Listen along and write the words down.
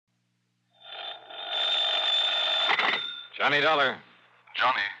Johnny Dollar.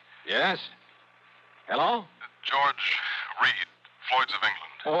 Johnny. Yes? Hello? George Reed, Floyd's of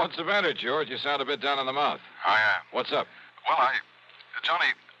England. Oh, what's the matter, George? You sound a bit down in the mouth. I am. What's up? Well, Johnny,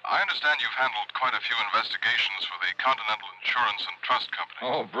 I understand you've handled quite a few investigations for the Continental Insurance and Trust Company.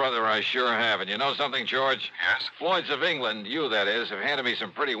 Oh, brother, I sure have. And you know something, George? Yes? Floyd's of England, you that is, have handed me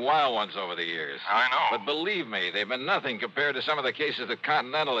some pretty wild ones over the years. I know. But believe me, they've been nothing compared to some of the cases that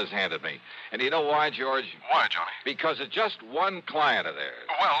Continental has handed me. And you know why, George? Why, Johnny? Because of just one client of theirs.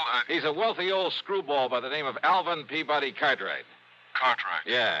 Well, He's a wealthy old screwball by the name of Alvin Peabody Cartwright. Cartwright.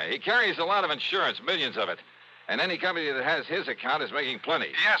 Yeah, he carries a lot of insurance, millions of it. And any company that has his account is making plenty.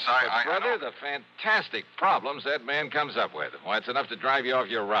 Yes, But, brother, I know. the fantastic problems that man comes up with. Why, it's enough to drive you off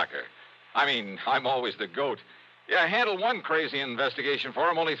your rocker. I mean, I'm always the goat. Yeah, I handled one crazy investigation for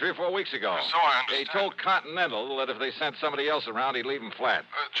him only 3 or 4 weeks ago. So I understand. They told Continental that if they sent somebody else around, he'd leave them flat.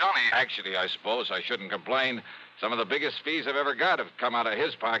 Johnny. Actually, I suppose I shouldn't complain. Some of the biggest fees I've ever got have come out of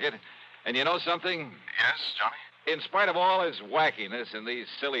his pocket. And you know something? Yes, Johnny? In spite of all his wackiness and these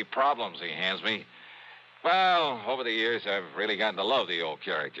silly problems he hands me, well, over the years, I've really gotten to love the old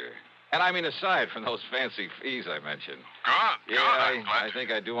character. And I mean, aside from those fancy fees I mentioned. Good, Yeah, I'm glad I think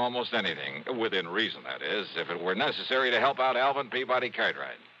I'd do almost anything, within reason, that is, if it were necessary to help out Alvin Peabody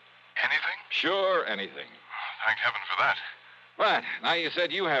Cartwright. Anything? Sure, anything. Thank heaven for that. But now you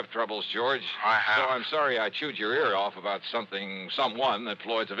said you have troubles, George. I have. So I'm sorry I chewed your ear off about someone that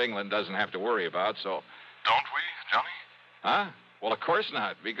Floyd's of England doesn't have to worry about, so... Don't we, Johnny? Huh? Well, of course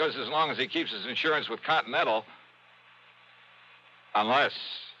not, because as long as he keeps his insurance with Continental... Unless...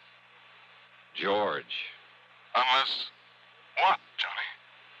 George. Unless... What, Johnny?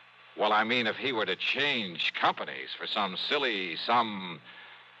 Well, I mean, if he were to change companies for some...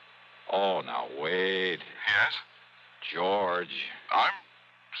 Oh, now, wait. Yes? George. I'm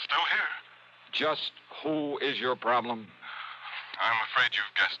still here. Just who is your problem? I'm afraid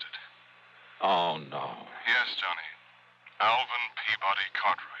you've guessed it. Oh, no. Yes, Johnny. Alvin Peabody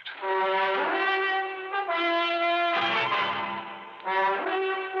Cartwright.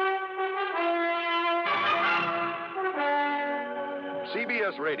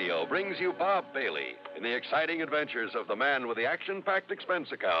 CBS Radio brings you Bob Bailey in the exciting adventures of the man with the action-packed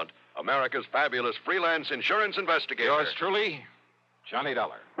expense account, America's fabulous freelance insurance investigator. Yours truly, Johnny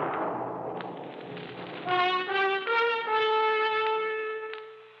Dollar.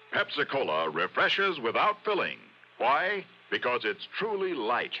 Pepsi-Cola refreshes without filling. Why? Because it's truly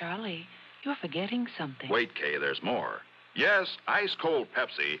light. Charlie, you're forgetting something. Wait, Kay, there's more. Yes, ice-cold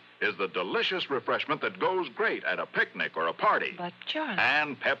Pepsi is the delicious refreshment that goes great at a picnic or a party. But, Charlie...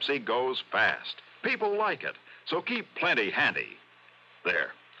 And Pepsi goes fast. People like it, so keep plenty handy.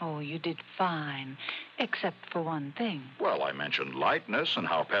 There. Oh, you did fine, except for one thing. Well, I mentioned lightness and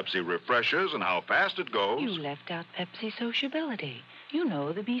how Pepsi refreshes and how fast it goes. You left out Pepsi sociability. You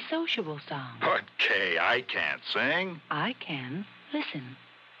know the Be Sociable song. But, Kay, I can't sing. I can. Listen.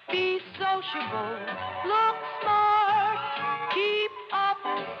 Be sociable, look smart, keep up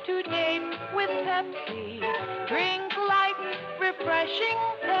to date with Pepsi. Drink light, refreshing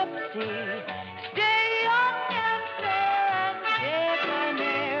Pepsi. Stay young and fair and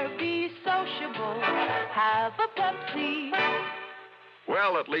debonair. Be sociable, have a Pepsi.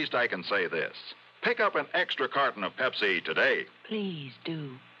 Well, at least I can say this. Pick up an extra carton of Pepsi today. Please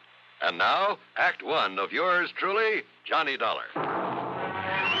do. And now, Act One of yours truly, Johnny Dollar.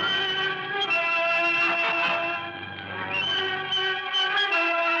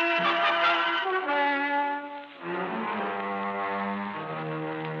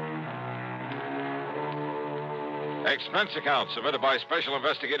 Expense account submitted by Special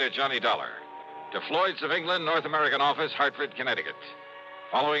Investigator Johnny Dollar to Floyd's of England, North American Office, Hartford, Connecticut.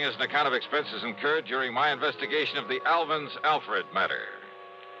 Following is an account of expenses incurred during my investigation of the Alvin's Alfred matter.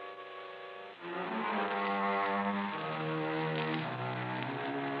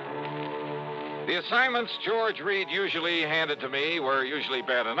 The assignments George Reed usually handed to me were usually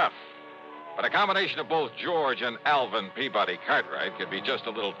bad enough. But a combination of both George and Alvin Peabody Cartwright could be just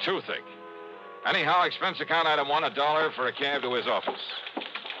a little too thick. Anyhow, expense account item one, $1 for a cab to his office.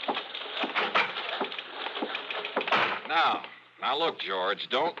 Now look, George,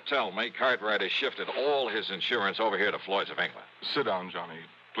 don't tell me Cartwright has shifted all his insurance over here to Floyd's of England. Sit down, Johnny,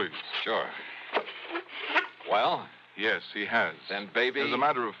 please. Sure. Well? Yes, he has. Then, baby... As a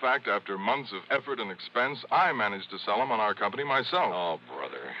matter of fact, after months of effort and expense, I managed to sell him on our company myself. Oh,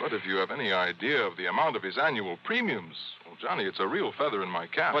 brother. But if you have any idea of the amount of his annual premiums, well, Johnny, it's a real feather in my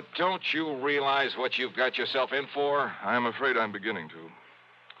cap. But don't you realize what you've got yourself in for? I'm afraid I'm beginning to.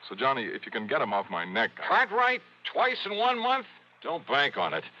 So, Johnny, if you can get him off my neck... Cartwright? Twice in 1 month? Don't bank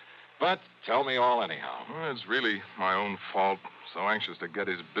on it. But tell me all anyhow. Well, it's really my own fault. So anxious to get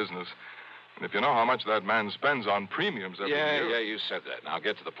his business. And if you know how much that man spends on premiums every year... Yeah, you said that. Now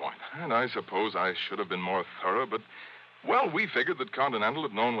get to the point. And I suppose I should have been more thorough, but... Well, we figured that Continental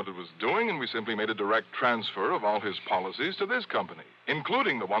had known what it was doing, and we simply made a direct transfer of all his policies to this company,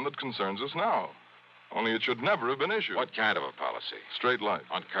 including the one that concerns us now. Only it should never have been issued. What kind of a policy? Straight life.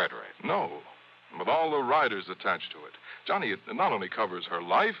 On Cartwright? No. With all the riders attached to it. Johnny, it not only covers her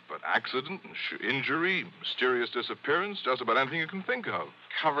life, but accident, injury, mysterious disappearance, just about anything you can think of.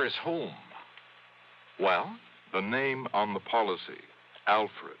 Covers whom? Well? The name on the policy.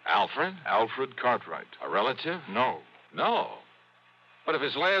 Alfred. Alfred? Alfred Cartwright. A relative? No. No. But if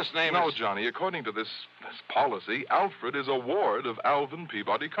his last name No, is... Johnny, according to this policy, Alfred is a ward of Alvin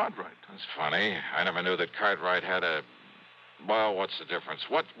Peabody Cartwright. That's funny. I never knew that Cartwright had a... Well, what's the difference?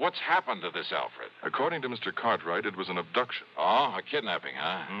 What's happened to this Alfred? According to Mr. Cartwright, it was an abduction. Oh, a kidnapping,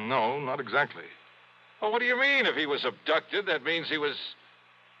 huh? No, not exactly. Well, what do you mean? If he was abducted, that means he was...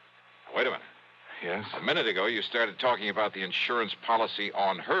 Wait a minute. Yes? A minute ago, you started talking about the insurance policy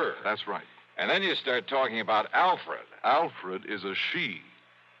on her. That's right. And then you started talking about Alfred. Alfred is a she.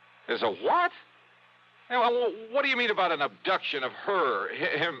 Is a what? Hey, well, what do you mean about an abduction of her,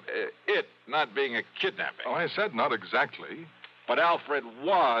 it not being a kidnapping? Oh, I said not exactly. But Alfred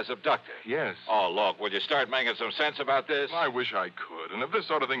was abducted. Yes. Oh, look, will you start making some sense about this? I wish I could. And if this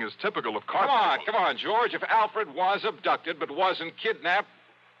sort of thing is typical of Cartwright... Come on, George. If Alfred was abducted but wasn't kidnapped,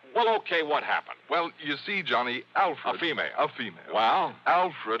 well, okay, what happened? Well, you see, Johnny, Alfred... A female. A female. Well?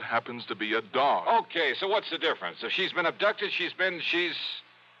 Alfred happens to be a dog. Okay, so what's the difference? If she's been abducted, she's...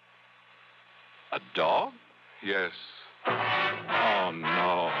 A dog? Yes. Oh,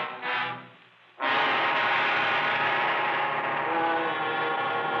 no.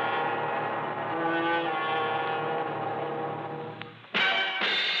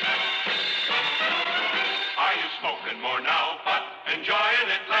 Are you smoking more now, but enjoying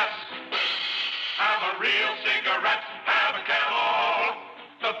it less? Have a real cigarette, have a Camel.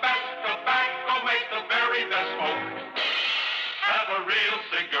 The best tobacco makes the very best smoke. Have a real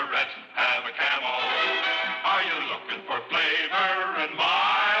cigarette, have a Camel. Are you looking for flavor and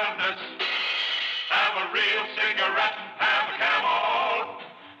mildness? Have a real cigarette, have a Camel.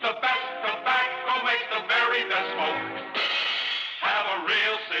 The best tobacco makes the very best smoke. Have a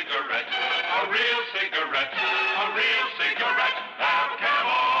real cigarette, a real cigarette, a real cigarette, have a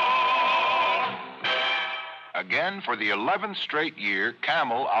Camel. Again, for the 11th straight year,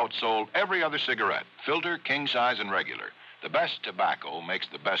 Camel outsold every other cigarette, filter, king size, and regular. The best tobacco makes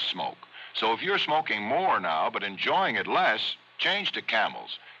the best smoke. So if you're smoking more now but enjoying it less, change to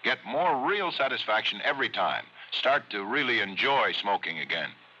Camels. Get more real satisfaction every time. Start to really enjoy smoking again.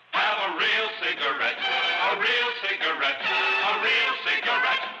 Have a real cigarette, a real cigarette, a real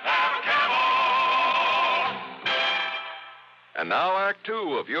cigarette, have a Camel. And now, Act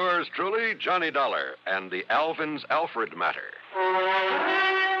Two of yours truly, Johnny Dollar, and the Alvin's Alfred matter.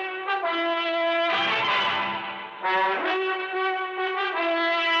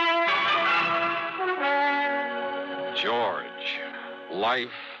 George. Life,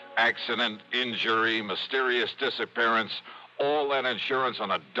 accident, injury, mysterious disappearance, all that insurance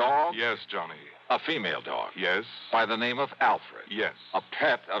on a dog? Yes, Johnny. A female dog. Yes. By the name of Alfred. Yes. A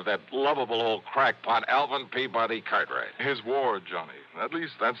pet of that lovable old crackpot, Alvin Peabody Cartwright. His ward, Johnny. At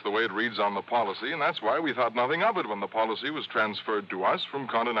least that's the way it reads on the policy, and that's why we thought nothing of it when the policy was transferred to us from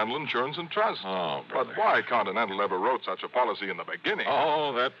Continental Insurance and Trust. Oh, brother. But why Continental ever wrote such a policy in the beginning?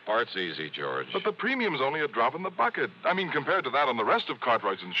 Oh, that part's easy, George. But the premium's only a drop in the bucket. I mean, compared to that on the rest of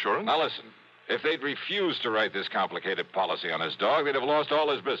Cartwright's insurance. Now, listen. If they'd refused to write this complicated policy on his dog, they'd have lost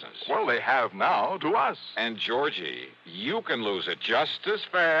all his business. Well, they have now, to us. And, Georgie, you can lose it just as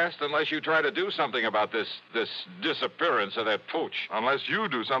fast unless you try to do something about this disappearance of that pooch. Unless you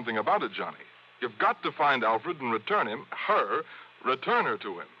do something about it, Johnny. You've got to find Alfred and return her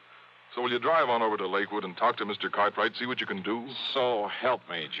to him. So will you drive on over to Lakewood and talk to Mr. Cartwright, see what you can do? So help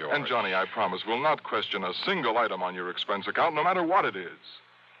me, George. And, Johnny, I promise we'll not question a single item on your expense account, no matter what it is.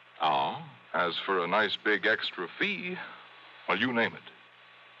 Oh? As for a nice big extra fee, well, you name it.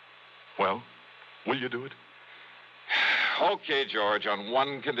 Well, will you do it? Okay, George, on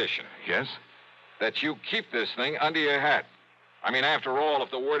one condition. Yes? That you keep this thing under your hat. I mean, after all, if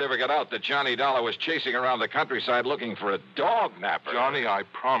the word ever got out that Johnny Dollar was chasing around the countryside looking for a dog napper... Johnny, I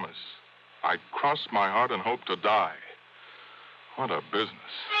promise. I cross my heart and hope to die. What a business.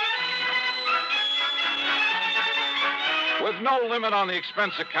 With no limit on the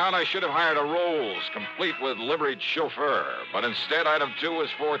expense account, I should have hired a Rolls, complete with liveried chauffeur. But instead, item 2 was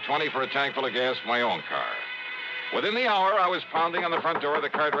 $4.20 for a tank full of gas for my own car. Within the hour, I was pounding on the front door of the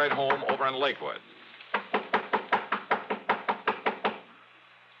Cartwright home over in Lakewood.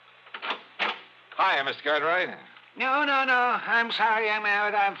 Hi, Mr. Cartwright. No. I'm sorry,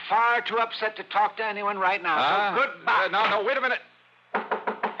 I'm far too upset to talk to anyone right now. So goodbye. No, wait a minute.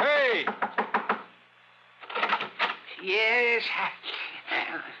 Hey! Yes.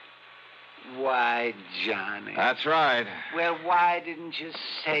 Why, Johnny? That's right. Well, why didn't you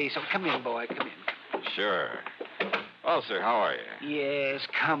say so? Come in, boy, come in. Sure. Well, sir, how are you? Yes,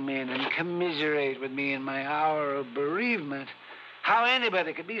 come in and commiserate with me in my hour of bereavement. How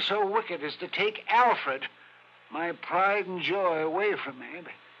anybody could be so wicked as to take Alfred, my pride and joy, away from me.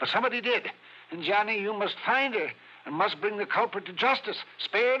 But somebody did. And, Johnny, you must find her and must bring the culprit to justice.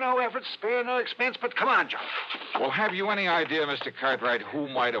 Spare no effort, spare no expense, but come on, Johnny. Well, have you any idea, Mr. Cartwright, who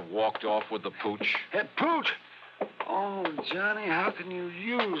might have walked off with the pooch? Pooch? Oh, Johnny, how can you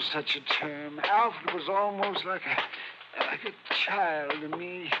use such a term? Alfred was almost like a child to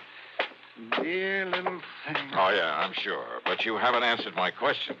me. Dear little thing. Oh, yeah, I'm sure. But you haven't answered my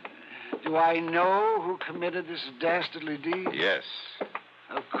question. Do I know who committed this dastardly deed? Yes.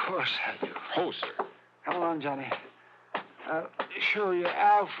 Of course I do. Oh, sir. Come along, Johnny. I'll show you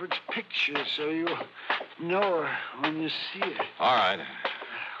Alfred's picture so you'll know her when you see her. All right.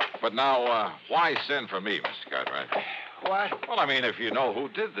 But now, why send for me, Mr. Cartwright? What? Well, I mean, if you know who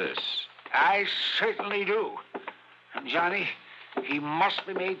did this. I certainly do. And, Johnny, he must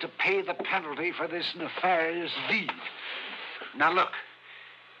be made to pay the penalty for this nefarious deed. Now, look.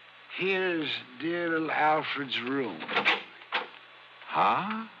 Here's dear little Alfred's room.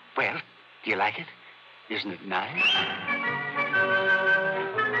 Huh? Well, do you like it? Isn't it nice?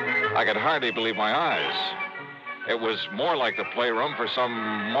 I could hardly believe my eyes. It was more like the playroom for some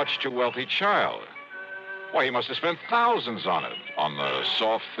much too wealthy child. Why, he must have spent thousands on it. On the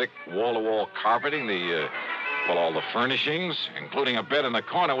soft, thick, wall-to-wall carpeting, all the furnishings, including a bed in the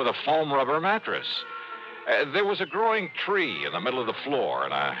corner with a foam rubber mattress. There was a growing tree in the middle of the floor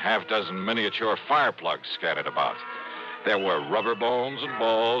and a half-dozen miniature fire plugs scattered about. There were rubber bones and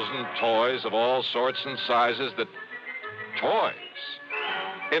balls and toys of all sorts and sizes Toys.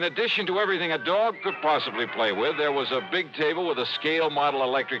 In addition to everything a dog could possibly play with, there was a big table with a scale model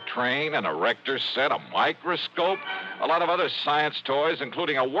electric train, an erector set, a microscope, a lot of other science toys,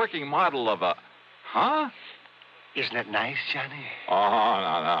 including a working model of a... Huh? Isn't it nice, Johnny?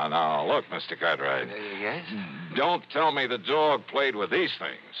 Oh, no. Look, Mr. Cartwright. Yes? Don't tell me the dog played with these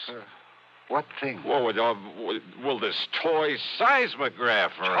things. What thing? Well, this toy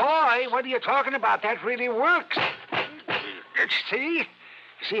seismograph. Toy? What are you talking about? That really works. See?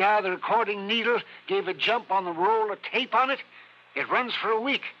 See how the recording needle gave a jump on the roll of tape on it? It runs for a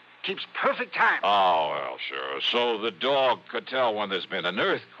week. Keeps perfect time. Oh, well, sure. So the dog could tell when there's been an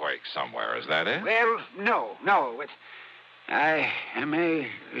earthquake somewhere. Is that it? Well, no. I may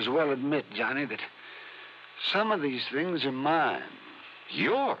as well admit, Johnny, that some of these things are mine.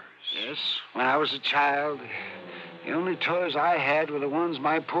 Yours? Yes. When I was a child, the only toys I had were the ones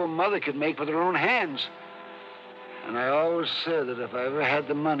my poor mother could make with her own hands. And I always said that if I ever had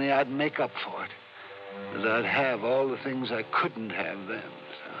the money, I'd make up for it. That I'd have all the things I couldn't have then.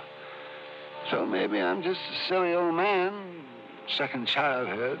 So maybe I'm just a silly old man, second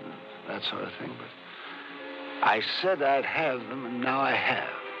childhood, that sort of thing. But I said I'd have them, and now I have.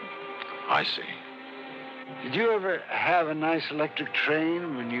 I see. Did you ever have a nice electric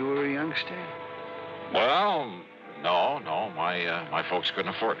train when you were a youngster? Well, no. My folks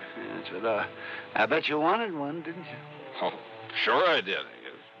couldn't afford it. Yes, but I bet you wanted one, didn't you? Oh, sure I did.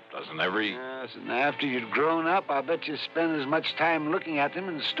 Doesn't every... Yes, and after you'd grown up, I bet you spent as much time looking at them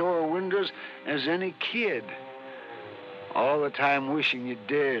in the store windows as any kid. All the time wishing you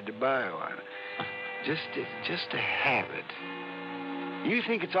dared to buy one. Just to have it. You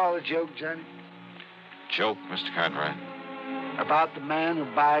think it's all a joke, Johnny? Joke, Mr. Cartwright? About the man who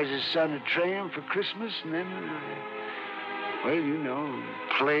buys his son a train for Christmas and then,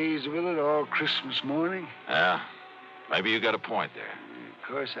 plays with it all Christmas morning? Yeah, maybe you got a point there. Of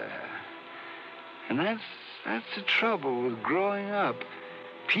course I have. And that's the trouble with growing up.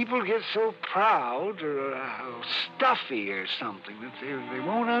 People get so proud or stuffy or something that they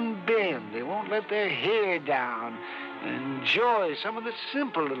won't unbend. They won't let their hair down and enjoy some of the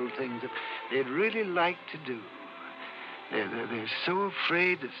simple little things that they'd really like to do. They're so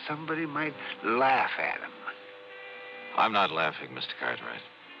afraid that somebody might laugh at them. I'm not laughing, Mr. Cartwright.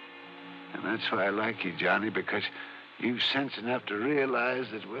 And that's why I like you, Johnny, because you've sense enough to realize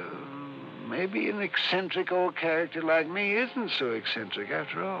that, maybe an eccentric old character like me isn't so eccentric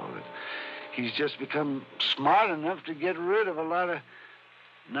after all. That he's just become smart enough to get rid of a lot of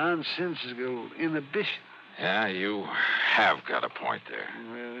nonsensical inhibitions. Yeah, you have got a point there.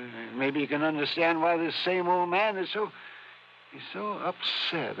 Maybe you can understand why this same old man is so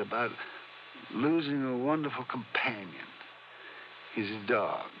upset about losing a wonderful companion. His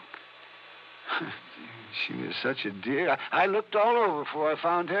dog. She was such a dear. I looked all over before I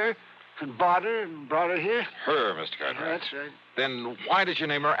found her and bought her and brought her here. Her, Mr. Cartwright? Yeah, that's right. Then why did you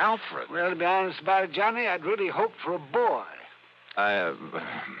name her Alfred? Well, to be honest about it, Johnny, I'd really hoped for a boy. Yeah.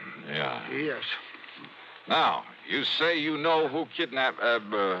 Yes. Now, you say you know who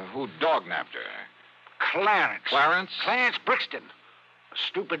who dog-napped her? Clarence. Clarence? Clarence Brixton. A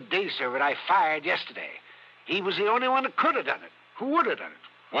stupid day servant I fired yesterday. He was the only one that could have done it. Who would have done it?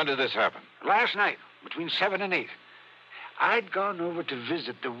 When did this happen? Last night, between 7 and 8. I'd gone over to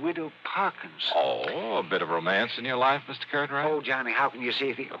visit the widow Parkins. Oh, a bit of romance in your life, Mr. Cartwright? Oh, Johnny, how can you say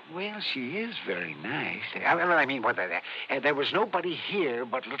anything? Well, she is very nice. I mean, there was nobody here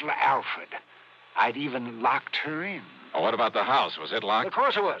but little Alfred. I'd even locked her in. Oh, what about the house? Was it locked? Of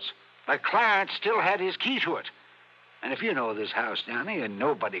course it was. But Clarence still had his key to it. And if you know this house, Johnny, and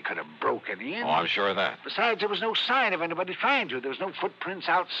nobody could have broken in. Oh, I'm sure of that. Besides, there was no sign of anybody trying to. There was no footprints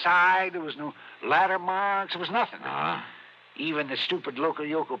outside. There was no ladder marks. There was nothing. Uh-huh. Even the stupid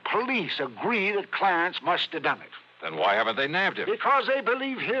local police agree that Clarence must have done it. Then why haven't they nabbed him? Because they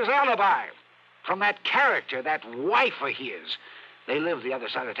believe his alibi. From that character, that wife of his. They live the other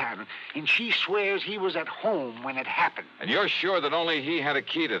side of town, and she swears he was at home when it happened. And you're sure that only he had a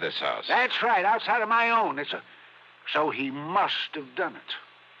key to this house? That's right, outside of my own. So he must have done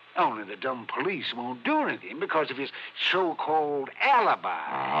it. Only the dumb police won't do anything because of his so-called alibi.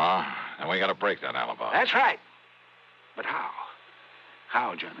 Uh-huh. And we got to break that alibi. That's right. But how?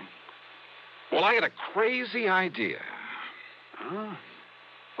 How, Johnny? Well, I got a crazy idea. Huh?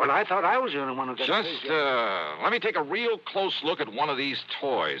 Well, I thought I was the only one who got Just, crazy. let me take a real close look at one of these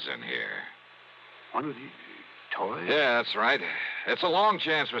toys in here. One of these toys? Yeah, that's right. It's a long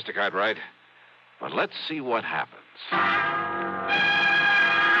chance, Mr. Cartwright. But let's see what happens.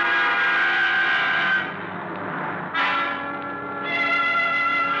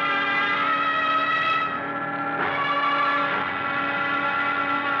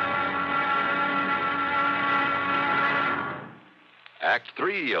 Act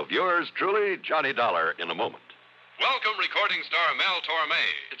 3 of yours truly, Johnny Dollar, in a moment. Welcome, recording star Mel Torme.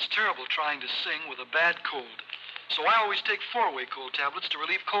 It's terrible trying to sing with a bad cold. So I always take 4-way cold tablets to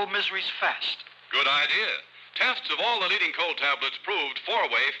relieve cold miseries fast. Good idea. Tests of all the leading cold tablets proved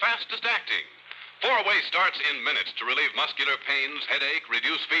 4-way fastest acting. 4-way starts in minutes to relieve muscular pains, headache,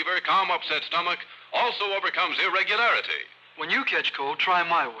 reduce fever, calm upset stomach, also overcomes irregularity. When you catch cold, try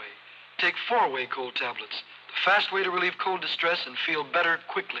my way. Take 4-way cold tablets. The fast way to relieve cold distress and feel better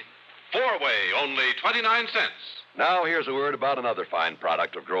quickly. 4-way, only 29 cents. Now, here's a word about another fine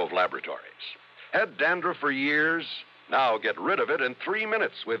product of Grove Laboratories. Had dandruff for years? Now get rid of it in 3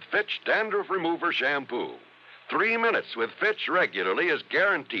 minutes with Fitch Dandruff Remover Shampoo. 3 minutes with Fitch regularly is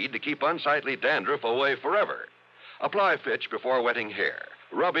guaranteed to keep unsightly dandruff away forever. Apply Fitch before wetting hair.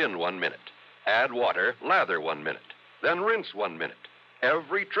 Rub in 1 minute. Add water, lather 1 minute. Then rinse 1 minute.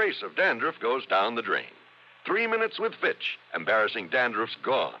 Every trace of dandruff goes down the drain. 3 minutes with Fitch. Embarrassing dandruff's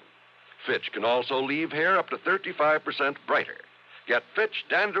gone. Fitch can also leave hair up to 35% brighter. Get Fitch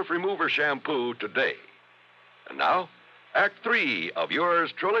Dandruff Remover Shampoo today. And now, Act 3 of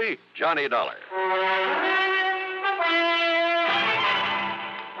yours truly, Johnny Dollar.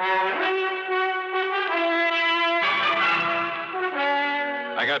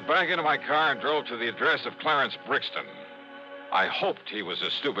 I got back into my car and drove to the address of Clarence Brixton. I hoped he was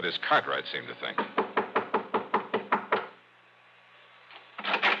as stupid as Cartwright seemed to think.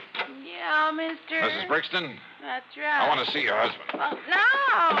 Yeah, mister. Mrs. Brixton, That's right. I want to see your husband.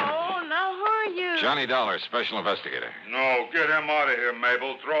 No, who are you? Johnny Dollar, special investigator. No, get him out of here,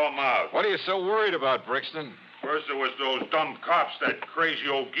 Mabel. Throw him out. What are you so worried about, Brixton? First it was those dumb cops that crazy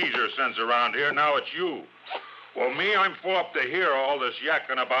old geezer sends around here. Now it's you. Well, me, I'm full up to hear all this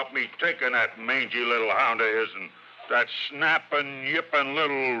yakking about me taking that mangy little hound of his and that snapping, yipping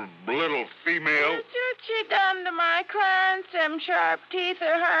little female. What you done to my Clarence? Them sharp teeth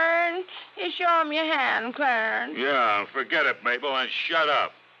are hurting. You show him your hand, Clarence. Yeah, forget it, Mabel, and shut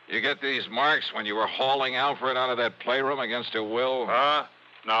up. You get these marks when you were hauling Alfred out of that playroom against her will? Huh?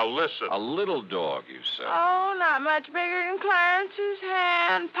 Now listen. A little dog, you said. Oh, not much bigger than Clarence's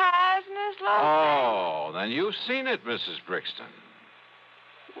hand. Pies in his little Oh, then you've seen it, Mrs. Brixton.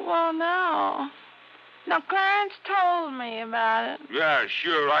 Well, no. Now, Clarence told me about it. Yeah,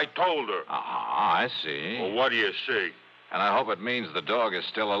 sure, I told her. I see. Well, what do you see? And I hope it means the dog is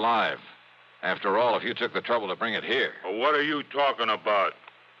still alive. After all, if you took the trouble to bring it here. Well, what are you talking about?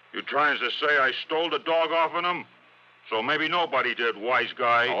 You trying to say I stole the dog off of him? So maybe nobody did, wise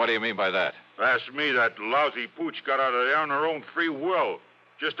guy. Now, what do you mean by that? Ask me, that lousy pooch got out of there on her own free will,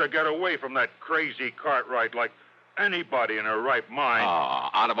 just to get away from that crazy Cartwright like anybody in her right mind.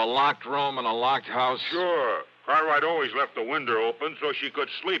 Out of a locked room in a locked house? Sure. Cartwright always left the window open so she could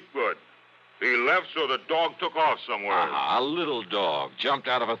sleep good. He left so the dog took off somewhere. A little dog jumped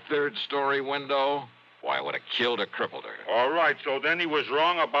out of a third-story window? Why, it would have killed or crippled her. All right, so then he was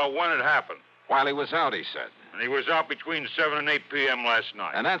wrong about when it happened. While he was out, he said. And he was out between 7 and 8 p.m. last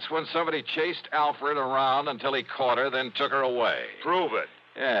night. And that's when somebody chased Alfred around until he caught her, then took her away. Prove it.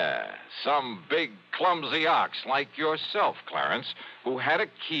 Yeah, some big, clumsy ox like yourself, Clarence, who had a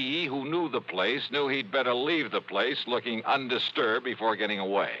key, who knew the place, knew he'd better leave the place looking undisturbed before getting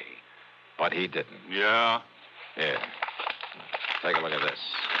away. But he didn't. Yeah? Here. Take a look at this.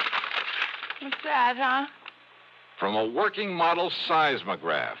 What's that, huh? From a working model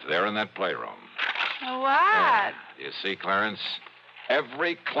seismograph there in that playroom. What? You see, Clarence?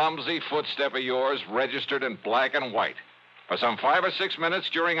 Every clumsy footstep of yours registered in black and white for some 5 or 6 minutes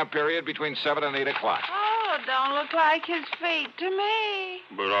during a period between 7 and 8 o'clock. Oh, it don't look like his feet to me.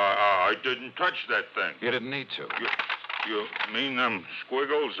 But I didn't touch that thing. You didn't need to. You mean them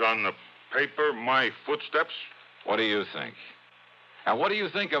squiggles on the paper, my footsteps? What do you think? Now, what do you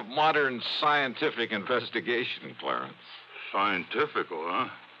think of modern scientific investigation, Clarence? Scientifical, huh?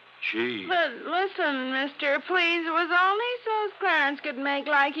 Gee. But listen, mister, please, it was only so Clarence could make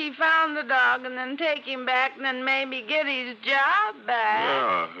like he found the dog and then take him back and then maybe get his job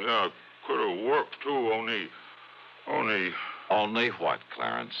back. Yeah, could have worked, too, only... Only what,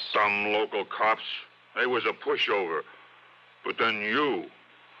 Clarence? Some local cops. They was a pushover. But then you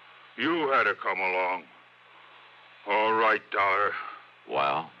had to come along. All right, Dollar.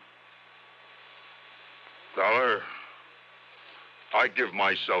 Well? Dollar, I give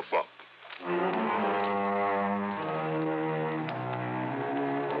myself up.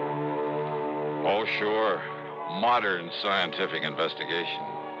 Oh, sure. Modern scientific investigation.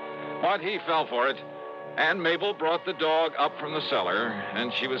 But he fell for it. And Mabel brought the dog up from the cellar,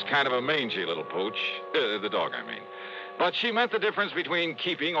 and she was kind of a mangy little pooch. The dog, I mean. But she meant the difference between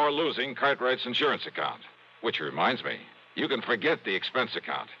keeping or losing Cartwright's insurance account. Which reminds me, you can forget the expense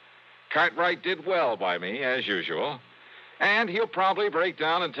account. Cartwright did well by me, as usual. And he'll probably break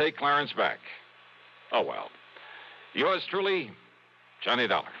down and take Clarence back. Oh, well. Yours truly, Johnny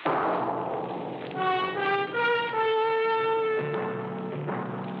Dollar.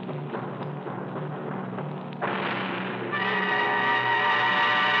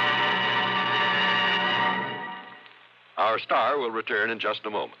 Our star will return in just a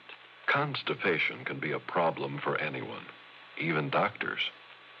moment. Constipation can be a problem for anyone, even doctors.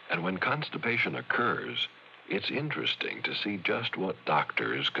 And when constipation occurs, it's interesting to see just what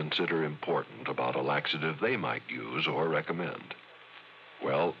doctors consider important about a laxative they might use or recommend.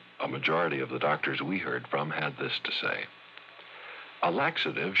 Well, a majority of the doctors we heard from had this to say. A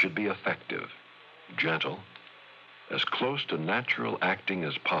laxative should be effective, gentle, as close to natural acting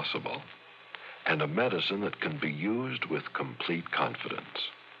as possible, and a medicine that can be used with complete confidence.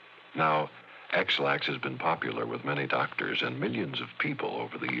 Now, X-Lax has been popular with many doctors and millions of people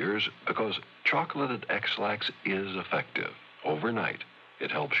over the years because chocolated X-Lax is effective. Overnight,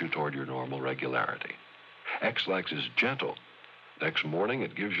 it helps you toward your normal regularity. X-Lax is gentle. Next morning,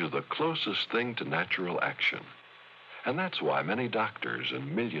 it gives you the closest thing to natural action. And that's why many doctors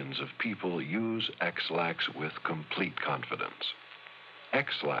and millions of people use X-Lax with complete confidence.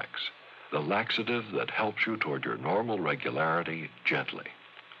 X-Lax, the laxative that helps you toward your normal regularity gently,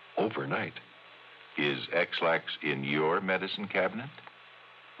 overnight. Is X-Lax in your medicine cabinet?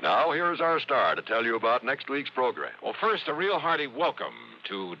 Now, here's our star to tell you about next week's program. Well, first, a real hearty welcome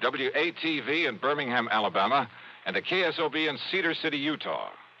to WATV in Birmingham, Alabama, and to KSOB in Cedar City, Utah.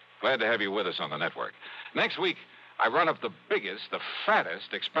 Glad to have you with us on the network. Next week, I run up the biggest, the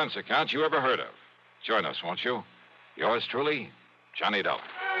fattest expense account you ever heard of. Join us, won't you? Yours truly, Johnny Dollar.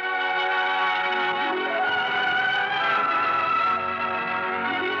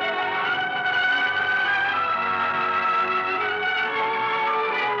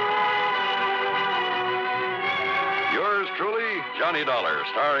 Yours truly, Johnny Dollar,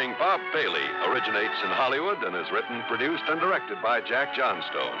 starring Bob Bailey, originates in Hollywood and is written, produced, and directed by Jack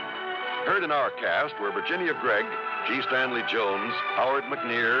Johnstone. Heard in our cast were Virginia Gregg, G. Stanley Jones, Howard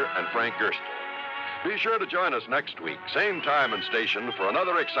McNear, and Frank Gerstle. Be sure to join us next week, same time and station, for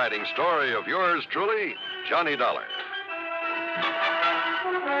another exciting story of yours truly, Johnny Dollar.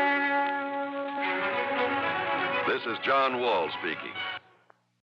 This is John Wall speaking.